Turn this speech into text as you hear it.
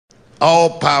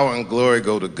All power and glory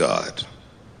go to God.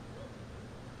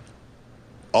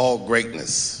 All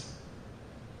greatness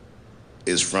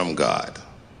is from God.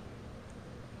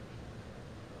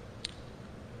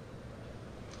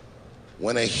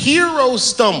 When a hero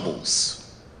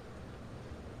stumbles,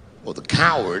 well, the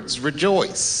cowards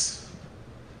rejoice.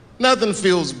 Nothing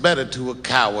feels better to a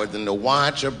coward than to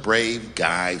watch a brave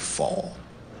guy fall.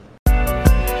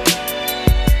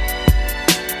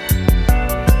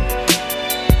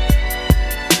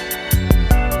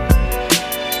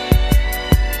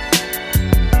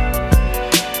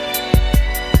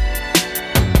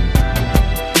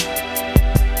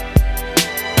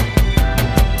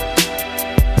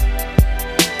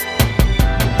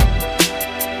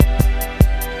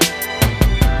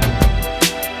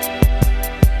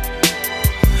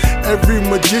 Every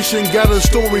magician got a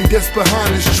story that's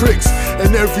behind his tricks,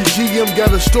 and every GM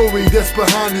got a story that's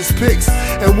behind his picks.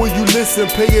 And when you listen,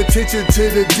 pay attention to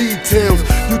the details.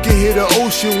 You can hear the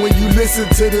ocean when you listen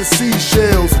to the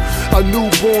seashells. A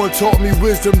newborn taught me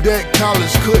wisdom that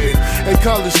college couldn't, and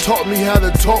college taught me how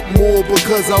to talk more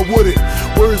because I wouldn't.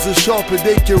 Words are sharper,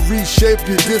 they can reshape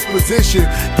your disposition.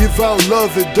 Give out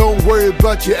love and don't worry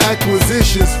about your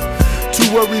acquisitions. Too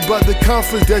worried about the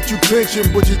conference that you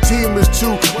clinching, but your team is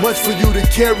too much for you to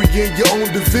carry in your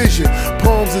own division.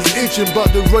 Palms is itching,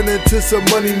 about to run into some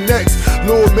money next.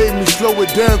 Lord made me slow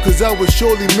it down, cause I was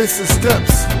surely missing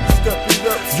steps.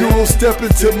 You don't step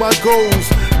into my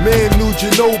goals. Man, New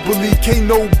Ginobili, can't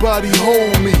nobody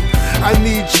hold me. I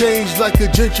need change like a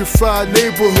gentrified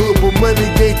neighborhood, but money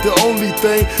ain't the only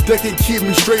thing that can keep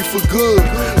me straight for good.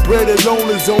 Bread alone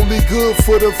is only good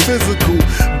for the physical.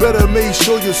 Better make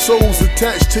sure your soul's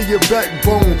attached to your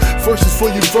backbone. Verses for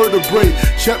your vertebrae,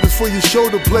 chapters for your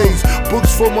shoulder blades,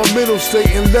 books for my mental state,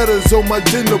 and letters on my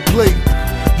dinner plate.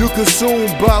 You consume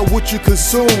by what you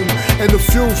consume, and the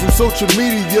fumes from social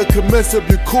media can mess up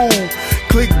your cool.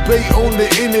 Clickbait on the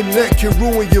internet can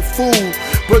ruin your food,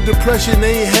 but depression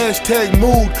ain't hashtag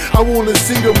mood. I wanna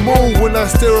see the moon when I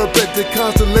stare up at the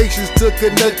constellations to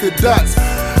connect the dots.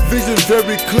 Vision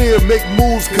very clear, make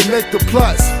moves, connect the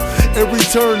plots, and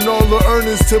return all the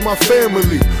earnings to my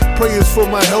family. Prayers for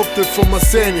my health and for my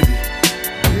sanity.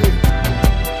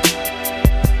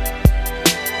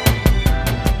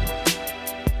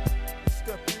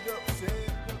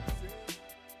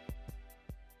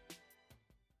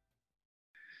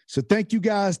 So thank you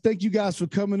guys for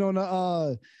coming on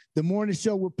the morning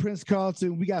show with Prince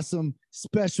Carlton. We got some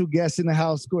special guests in the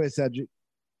house. Go ahead, Cedric.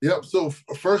 Yep. So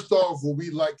first off, what we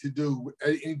like to do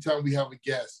anytime we have a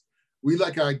guest, we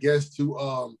like our guests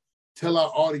to tell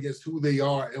our audience who they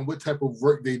are and what type of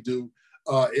work they do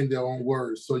in their own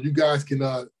words. So you guys can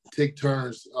take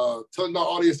turns telling our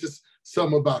audience just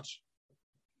something about you.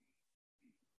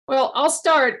 Well, I'll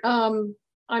start.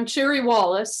 I'm Sherry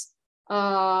Wallace.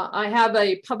 I have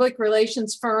a public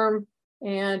relations firm,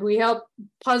 and we help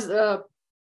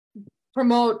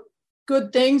promote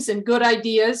good things and good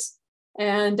ideas.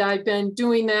 And I've been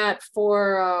doing that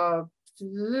for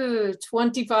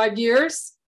 25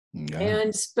 years.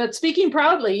 Yeah. But Speaking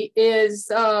Proudly is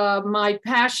my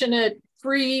passionate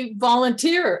free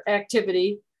volunteer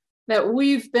activity that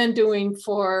we've been doing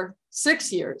for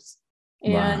 6 years.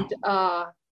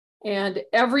 Wow. And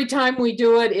every time we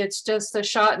do it, it's just a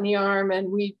shot in the arm,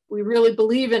 and we really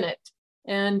believe in it.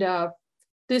 And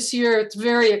this year, it's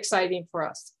very exciting for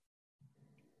us.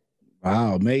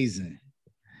 Wow, amazing.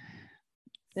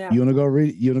 Yeah. You wanna go,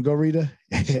 Rita?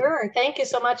 Sure. Thank you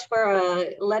so much for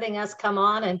letting us come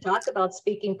on and talk about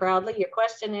Speaking Proudly. Your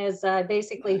question is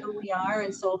basically who we are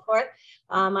and so forth.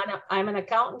 I'm an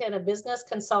accountant and a business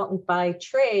consultant by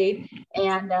trade.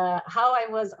 And how I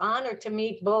was honored to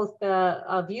meet both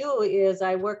of you is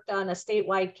I worked on a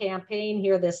statewide campaign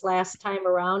here this last time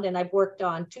around, and I've worked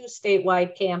on 2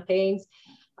 statewide campaigns.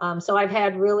 So I've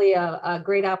had really a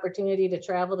great opportunity to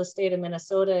travel the state of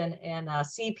Minnesota and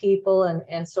see people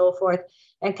and so forth,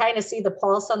 and kind of see the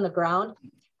pulse on the ground.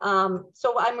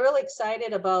 So I'm really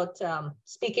excited about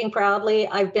Speaking Proudly.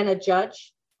 I've been a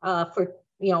judge for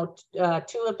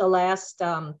 2 of the last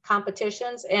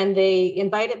competitions, and they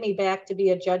invited me back to be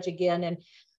a judge again. And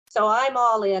so I'm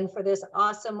all in for this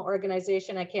awesome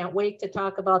organization. I can't wait to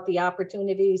talk about the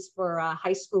opportunities for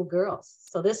high school girls.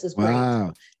 So this is great.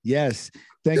 Wow. Yes.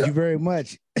 Thank you very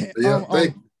much. Yeah,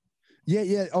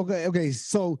 Yeah. Okay.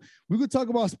 So we're gonna talk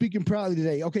about Speaking Proudly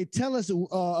today. Okay, tell us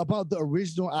about the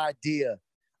original idea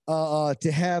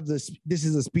to have this. This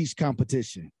is a speech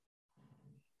competition.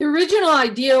 The original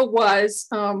idea was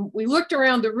we looked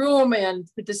around the room, and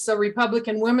this is a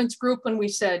Republican women's group, and we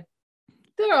said,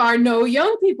 there are no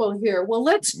young people here. Well,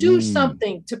 let's do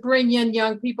something to bring in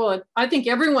young people. And I think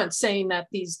everyone's saying that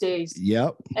these days.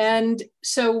 Yep. And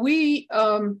so the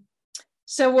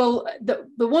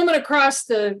woman across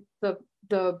the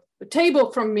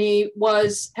table from me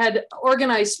had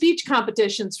organized speech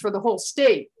competitions for the whole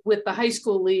state with the high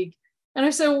school league. And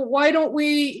I said, well, why don't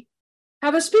we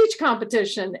have a speech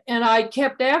competition? And I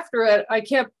kept after it. I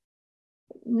kept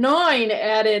gnawing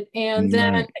at it, and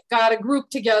then got a group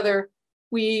together.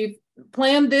 We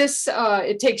planned this.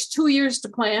 It takes 2 years to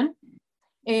plan.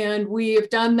 And we have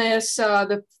done this.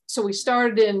 So we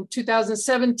started in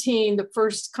 2017. The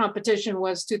first competition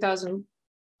was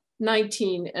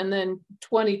 2019, and then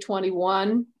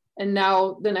 2021. And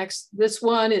now this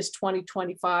one is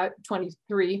 2025,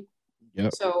 23.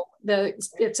 Yep. So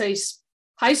it's a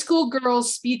high school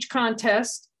girls speech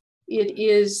contest. It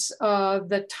is,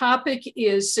 the topic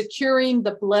is securing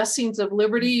the blessings of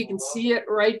liberty. You can see it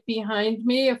right behind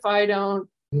me if I don't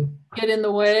get in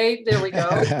the way. There we go.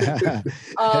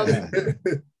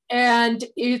 And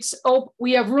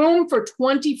we have room for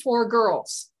 24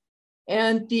 girls.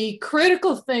 And the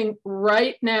critical thing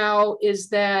right now is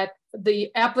that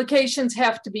the applications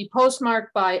have to be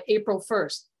postmarked by April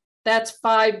 1st. That's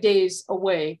 5 days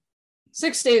away,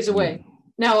 6 days away.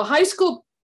 Now, a high school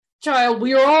child,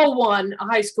 we are all a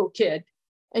high school kid.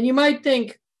 And you might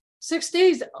think, 6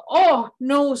 days, oh,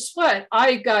 no sweat.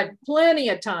 I got plenty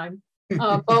of time.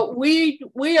 But we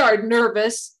are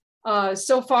nervous.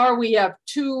 So far, we have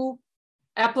 2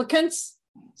 applicants.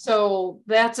 So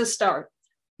that's a start.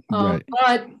 Right.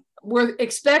 But we're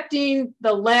expecting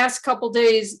the last couple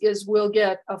days we'll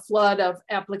get a flood of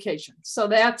applications. So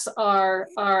that's our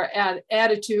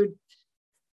attitude.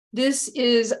 This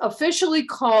is officially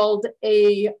called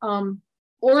a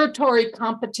oratory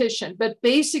competition, but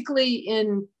basically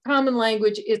in common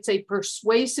language, it's a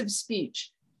persuasive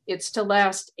speech. It's to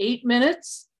last 8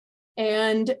 minutes,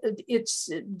 and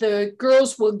the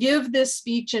girls will give this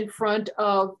speech in front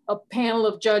of a panel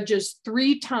of judges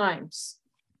 3 times.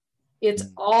 It's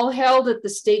all held at the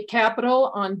state capitol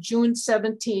on June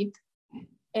 17th.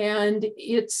 And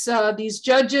it's these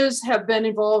judges have been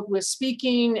involved with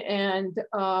speaking and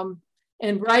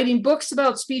writing books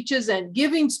about speeches and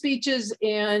giving speeches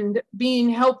and being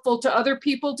helpful to other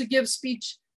people to give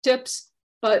speech tips,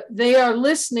 but they are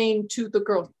listening to the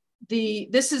girls.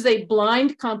 This is a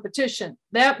blind competition.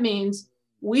 That means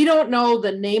we don't know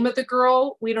the name of the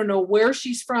girl. We don't know where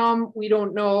she's from. We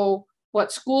don't know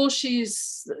what school she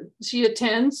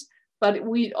attends. But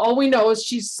all we know is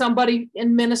she's somebody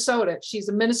in Minnesota. She's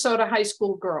a Minnesota high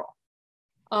school girl.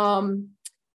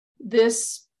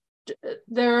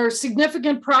 There are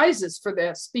significant prizes for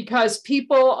this because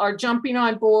people are jumping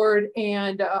on board.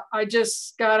 And I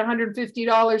just got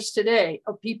 $150 today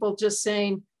of people just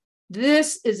saying,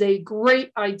 this is a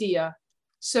great idea.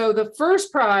 So the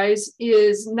first prize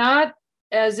is not,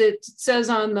 as it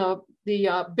says on the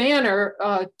banner,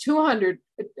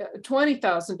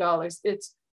 $220,000.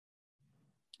 It's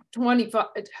 200.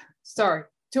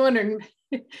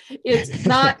 It's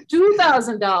not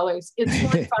 $2,000. It's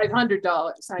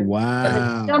 $2,500.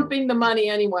 I'm dumping the money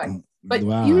anyway. But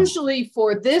usually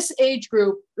for this age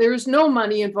group, there's no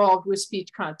money involved with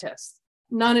speech contests.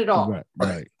 None at all.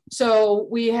 Right. So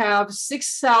we have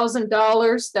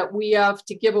 $6,000 that we have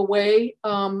to give away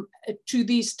to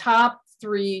these top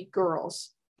 3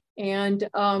 girls. And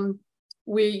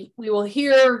we will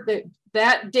hear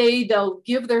that day they'll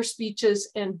give their speeches,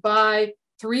 and by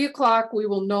 3 o'clock, we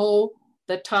will know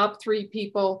the top 3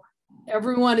 people.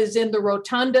 Everyone is in the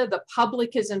rotunda. The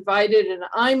public is invited, and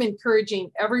I'm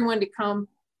encouraging everyone to come.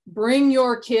 Bring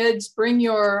your kids, bring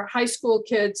your high school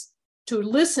kids to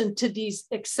listen to these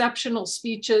exceptional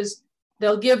speeches.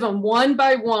 They'll give them one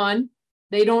by one.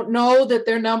 They don't know that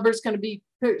their number is going to be,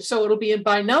 so it'll be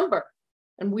by number.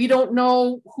 And we don't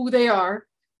know who they are,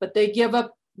 but they give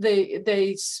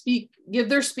their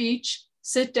speech,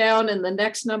 sit down, and the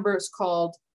next number is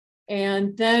called.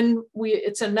 And then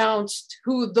it's announced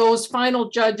who those final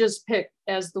judges pick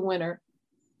as the winner.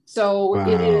 So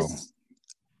It is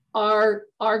our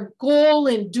goal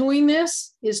in doing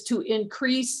this is to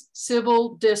increase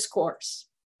civil discourse.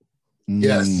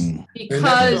 Yes.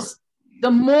 Because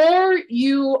the more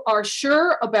you are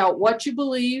sure about what you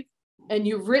believe, and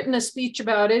you've written a speech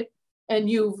about it, and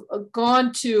you've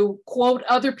gone to quote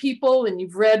other people, and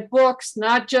you've read books,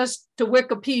 not just to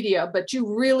Wikipedia, but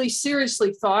you really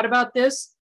seriously thought about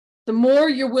this, the more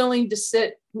you're willing to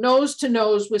sit nose to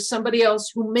nose with somebody else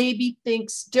who maybe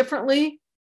thinks differently,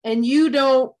 and you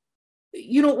don't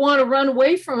want to run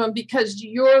away from them because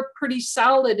you're pretty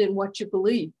solid in what you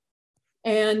believe.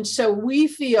 And so we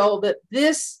feel that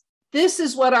this this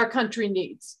is what our country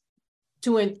needs,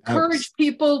 to encourage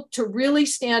people to really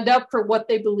stand up for what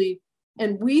they believe.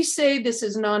 And we say this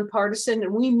is nonpartisan,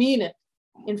 and we mean it.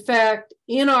 In fact,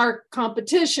 in our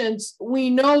competitions, we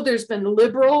know there's been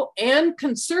liberal and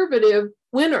conservative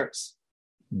winners.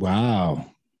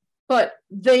 Wow. But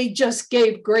they just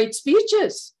gave great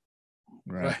speeches.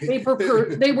 Right.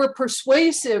 They were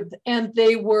persuasive, and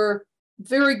they were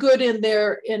very good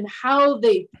in how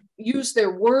they use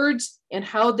their words and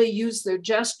how they use their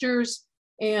gestures.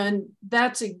 And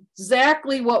that's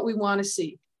exactly what we want to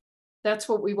see. That's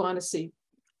what we want to see.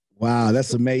 Wow,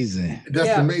 that's amazing.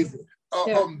 That's amazing.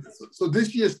 Yeah. So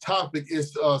this year's topic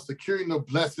is securing the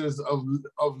blessings of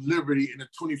liberty in the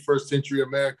 21st century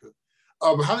America.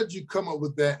 How did you come up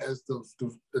with that as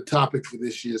the topic for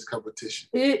this year's competition?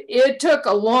 It took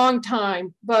a long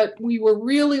time, but we were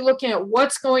really looking at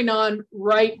what's going on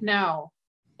right now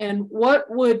and what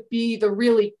would be the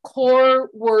really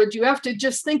core words. You have to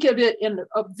just think of it in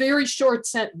a very short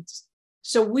sentence.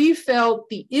 So we felt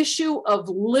the issue of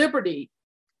liberty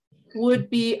would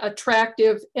be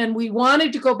attractive, and we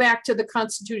wanted to go back to the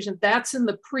Constitution. That's in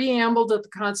the preamble to the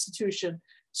Constitution.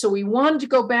 So we wanted to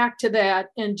go back to that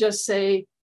and just say,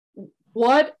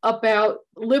 what about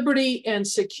liberty and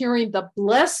securing the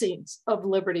blessings of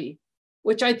liberty?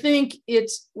 Which I think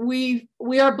we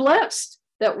are blessed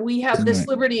that we have this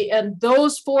liberty, and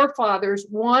those forefathers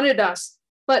wanted us.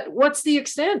 But what's the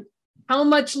extent? How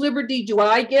much liberty do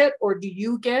I get, or do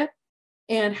you get?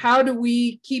 And how do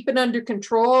we keep it under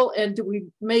control? And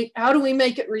how do we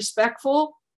make it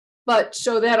respectful, but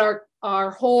so that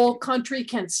our whole country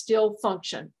can still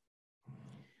function?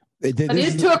 But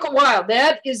it took a while.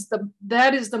 That is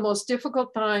the most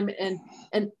difficult time,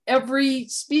 and every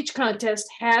speech contest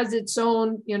has its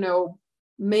own,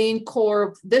 main core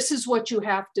of this is what you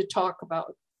have to talk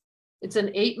about. It's an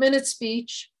 8-minute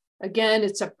speech. Again,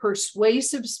 it's a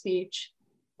persuasive speech,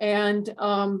 and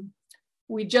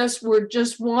we're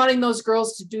just wanting those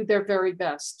girls to do their very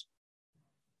best.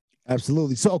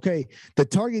 Absolutely. So, okay, the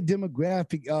target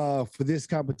demographic for this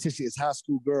competition is high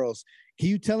school girls. Can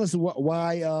you tell us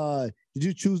why did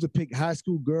you choose to pick high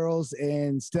school girls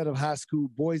instead of high school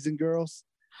boys and girls?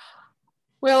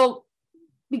 Well,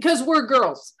 because we're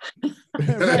girls.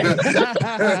 Hey,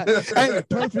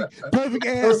 perfect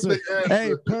answer.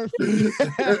 Hey, perfect.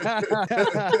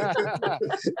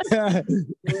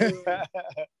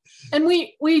 And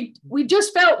we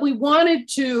just felt we wanted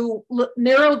to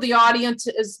narrow the audience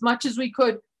as much as we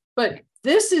could, but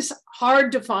this is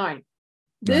hard to find.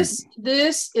 This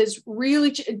is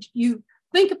really, you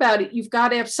think about it, you've got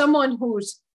to have someone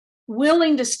who's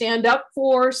willing to stand up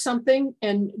for something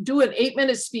and do an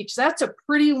 8-minute speech. That's a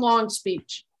pretty long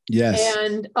speech. Yes.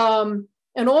 And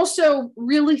also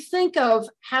really think of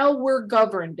how we're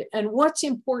governed and what's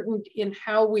important in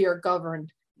how we are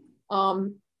governed.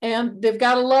 And they've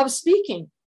got to love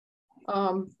speaking.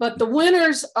 But the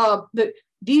winners, the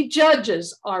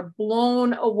judges are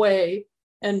blown away,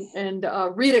 and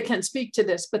Rita can speak to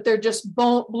this, but they're just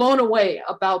blown away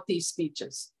about these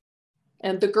speeches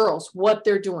and the girls, what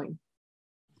they're doing.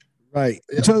 Right.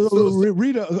 So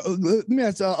Rita, let me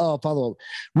ask a follow up.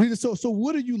 Rita, so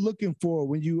what are you looking for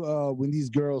when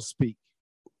these girls speak?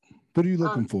 What are you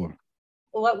looking for?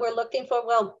 What we're looking for?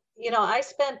 Well, I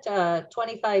spent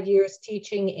 25 years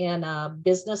teaching in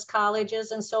business colleges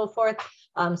and so forth.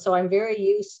 So I'm very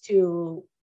used to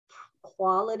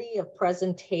quality of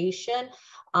presentation.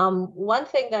 One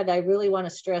thing that I really want to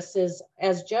stress is,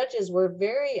 as judges, we're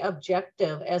very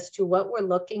objective as to what we're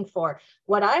looking for.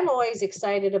 What I'm always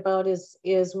excited about is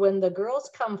when the girls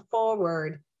come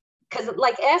forward, because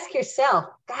ask yourself,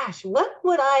 gosh, what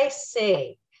would I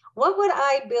say? What would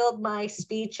I build my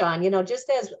speech on? Just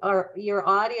as your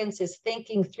audience is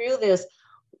thinking through this,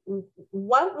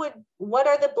 what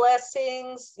are the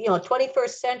blessings? 21st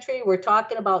century, we're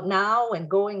talking about now and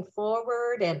going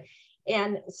forward.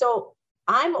 And so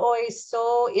I'm always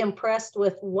so impressed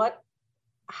with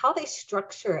how they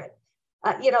structure it.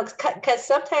 Because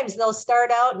sometimes they'll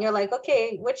start out and you're like,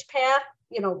 okay, which path,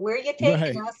 where are you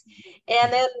taking us?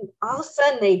 And then all of a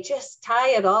sudden they just tie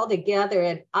it all together.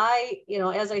 And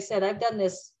as I said, I've done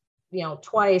this,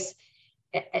 twice.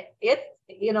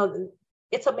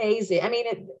 It's amazing. I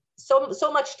mean,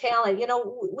 so much talent.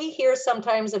 We hear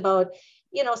sometimes about,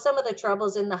 some of the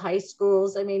troubles in the high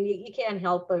schools. I mean, you can't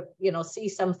help but, see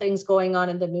some things going on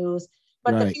in the news.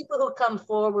 But the people who come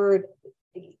forward,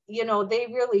 they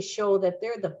really show that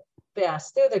they're the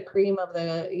best. They're the cream of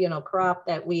the, crop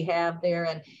that we have there.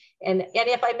 And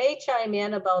if I may chime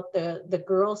in about the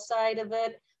girl side of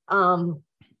it,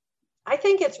 I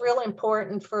think it's real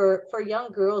important for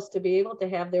young girls to be able to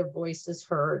have their voices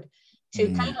heard.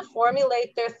 to kind of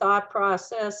formulate their thought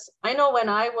process. I know when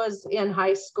I was in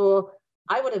high school,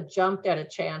 I would have jumped at a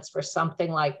chance for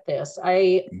something like this.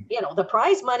 The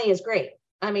prize money is great.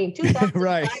 I mean, $2,500.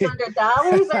 Right.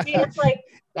 I mean, it's like,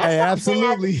 that's not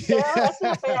absolutely. bad. That's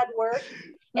not bad work.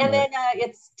 And then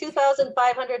it's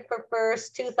 2,500 for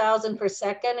first, 2,000 for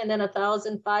second, and then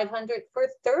 1,500 for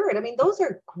third. I mean, those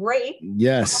are great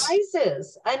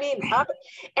prizes. I mean,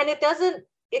 and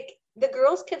the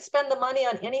girls can spend the money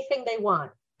on anything they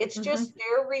want. It's just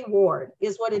their reward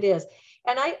is what it is.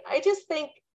 And I just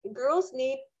think girls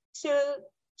need to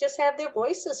just have their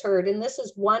voices heard. And this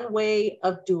is one way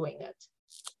of doing it.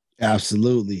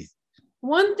 Absolutely.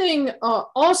 One thing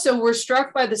also, we're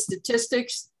struck by the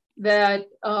statistics that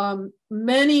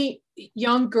many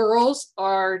young girls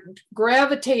are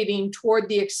gravitating toward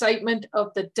the excitement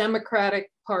of the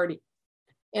Democratic Party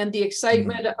and the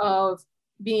excitement of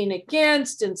being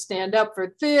against and stand up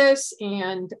for this,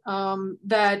 and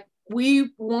that we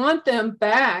want them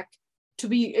back to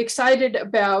be excited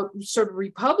about sort of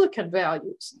Republican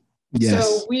values.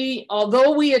 Yes. So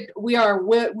although we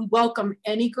welcome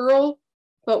any girl,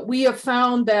 but we have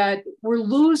found that we're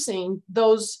losing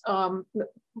those.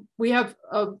 We have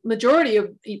a majority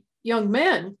of young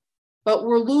men, but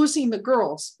we're losing the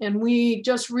girls. And we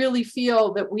just really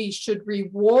feel that we should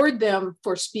reward them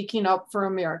for speaking up for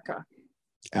America.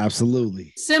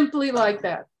 Absolutely. Simply like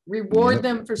that. Reward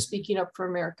them for speaking up for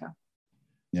America.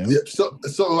 Yeah.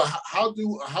 So how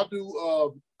do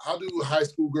high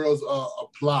school girls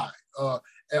apply?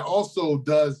 And also,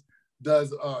 does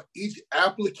each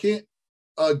applicant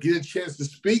get a chance to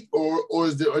speak, or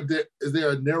is there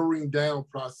a narrowing down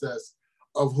process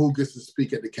of who gets to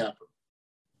speak at the Capitol?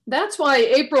 That's why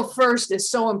April 1st is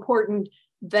so important.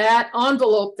 That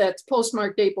envelope that's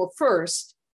postmarked April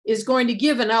 1st is going to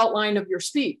give an outline of your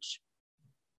speech.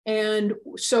 And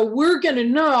so we're going to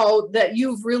know that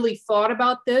you've really thought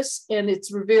about this and it's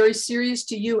very serious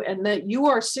to you, and that you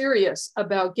are serious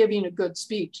about giving a good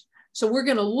speech. So we're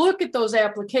going to look at those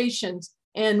applications,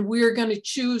 and we're going to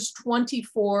choose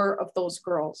 24 of those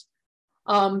girls.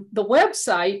 The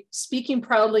website,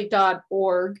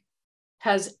 speakingproudly.org,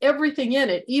 has everything in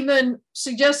it, even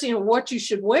suggesting what you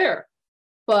should wear,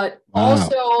 but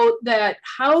also that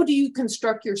how do you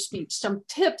construct your speech? Some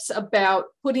tips about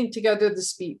putting together the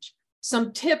speech,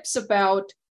 some tips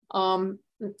about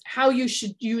how you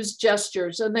should use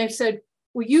gestures. And they said,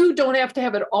 well, you don't have to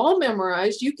have it all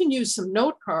memorized. You can use some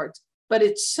note cards, but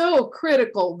it's so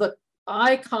critical the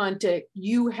eye contact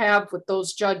you have with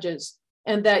those judges,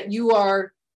 and that you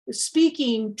are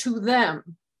speaking to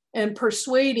them and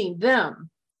persuading them.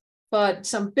 But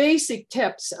some basic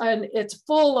tips, and it's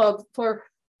full of, for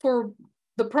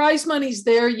the prize money's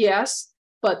there, yes,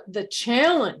 but the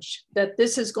challenge that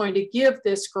this is going to give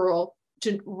this girl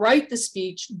to write the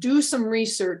speech, do some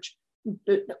research,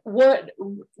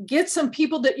 get some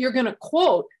people that you're going to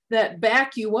quote that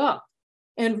back you up,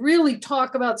 and really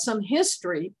talk about some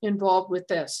history involved with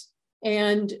this,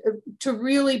 and to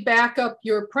really back up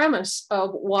your premise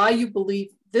of why you believe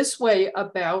this way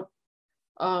about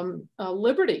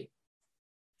liberty.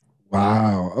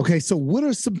 Wow. Okay. So what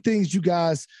are some things you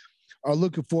guys are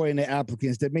looking for in the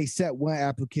applicants that may set one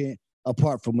applicant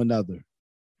apart from another?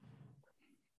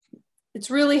 It's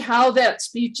really how that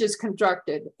speech is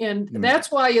constructed. And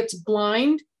that's why it's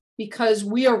blind, because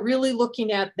we are really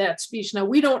looking at that speech. Now,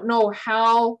 we don't know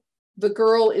how the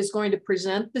girl is going to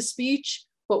present the speech,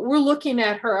 but we're looking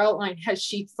at her outline. Has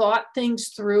she thought things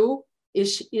through?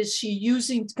 Is she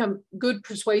using good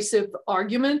persuasive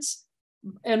arguments?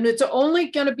 And it's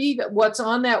only going to be what's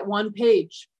on that one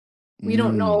page. We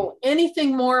don't know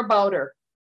anything more about her.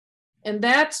 And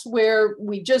that's where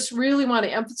we just really want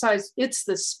to emphasize it's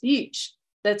the speech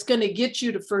that's going to get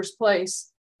you to first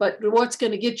place. But what's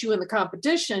going to get you in the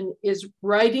competition is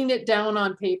writing it down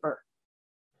on paper.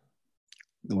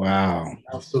 Wow.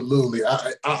 Absolutely.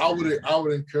 I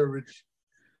would encourage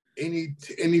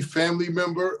any family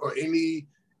member or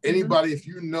anybody, if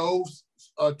you know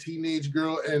a teenage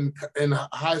girl in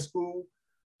high school,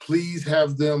 please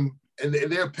have them, and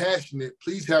they're passionate,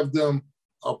 please have them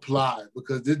apply,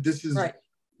 because this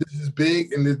is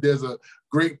big, and there's a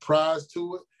great prize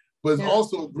to it, but it's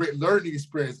also a great learning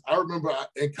experience. I remember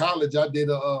in college, I did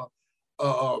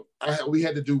we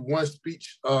had to do one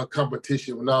speech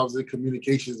competition when I was a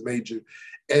communications major.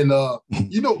 And,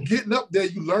 getting up there,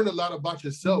 you learn a lot about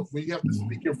yourself when you have to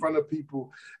speak in front of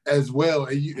people as well.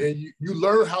 And you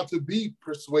learn how to be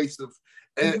persuasive.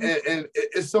 And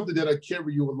it's something that'll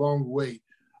carry you a long way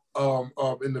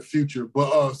in the future.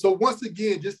 But so once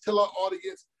again, just tell our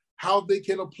audience how they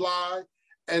can apply,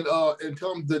 and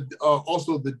tell them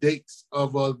also the dates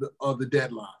of the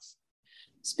deadlines.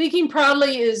 Speaking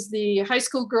Proudly is the high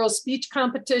school girls speech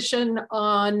competition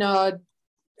on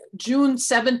June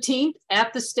 17th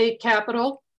at the state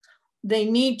capitol. They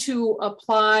need to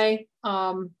apply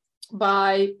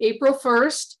by April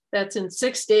 1st. That's in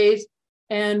 6 days.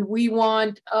 And we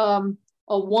want a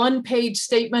one-page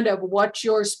statement of what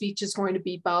your speech is going to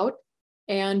be about.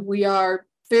 And we are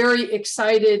very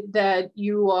excited that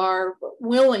you are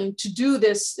willing to do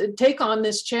this, take on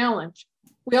this challenge.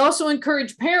 We also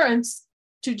encourage parents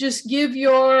to just give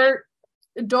your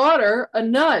daughter a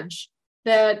nudge,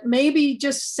 that maybe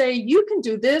just say, you can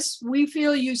do this. We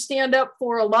feel you stand up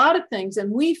for a lot of things,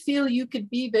 and we feel you could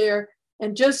be there.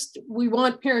 And just, we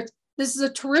want parents, this is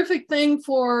a terrific thing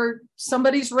for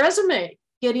somebody's resume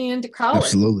getting into college.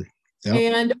 Absolutely. Yep.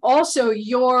 And also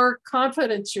your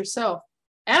confidence yourself.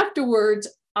 Afterwards,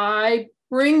 I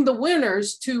bring the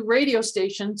winners to radio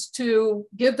stations to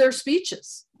give their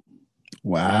speeches.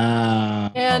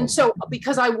 Wow. And so,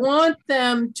 because I want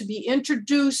them to be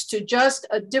introduced to just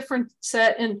a different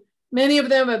set, and many of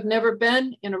them have never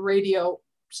been in a radio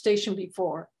station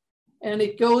before. And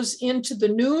it goes into the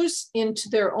news, into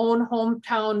their own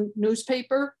hometown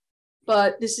newspaper.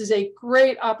 But this is a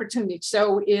great opportunity.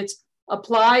 So it's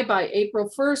apply by April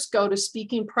 1st, go to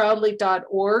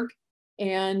speakingproudly.org,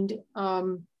 and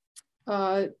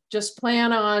just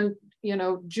plan on,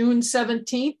 June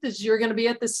 17th is you're going to be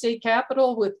at the state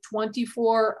capitol with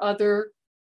 24 other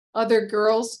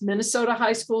girls, Minnesota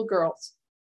high school girls.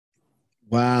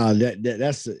 Wow,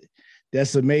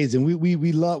 that's amazing.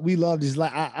 We love this.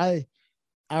 Like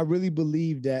I really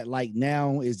believe that like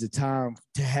now is the time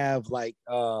to have like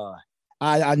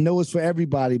I know it's for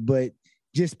everybody, but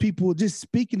just people just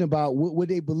speaking about what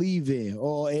they believe in,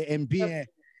 and being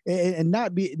and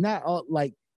not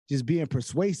like just being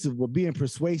persuasive, but being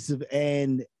persuasive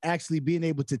and actually being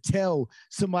able to tell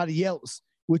somebody else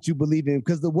what you believe in.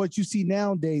 Because what you see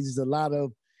nowadays is a lot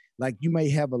of, like, you may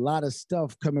have a lot of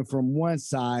stuff coming from one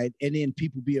side, and then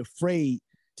people be afraid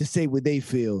to say what they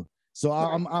feel. So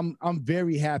I'm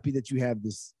very happy that you have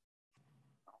this.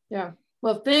 Yeah.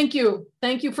 Well, thank you.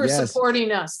 Thank you for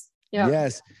supporting us. Yeah.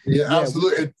 Yes. Yeah,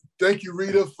 absolutely. And thank you,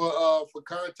 Rita, for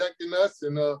contacting us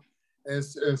and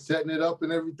setting it up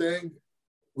and everything.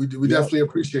 We definitely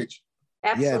appreciate you.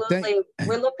 Absolutely.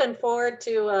 We're looking forward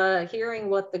to hearing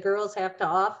what the girls have to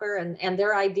offer and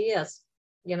their ideas,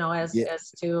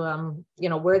 as to,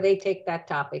 where they take that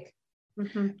topic.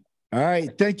 Mm-hmm. All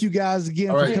right. Thank you guys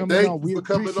again for coming on. We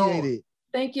appreciate it.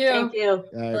 Thank you. Thank you. All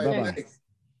right. Bye-bye.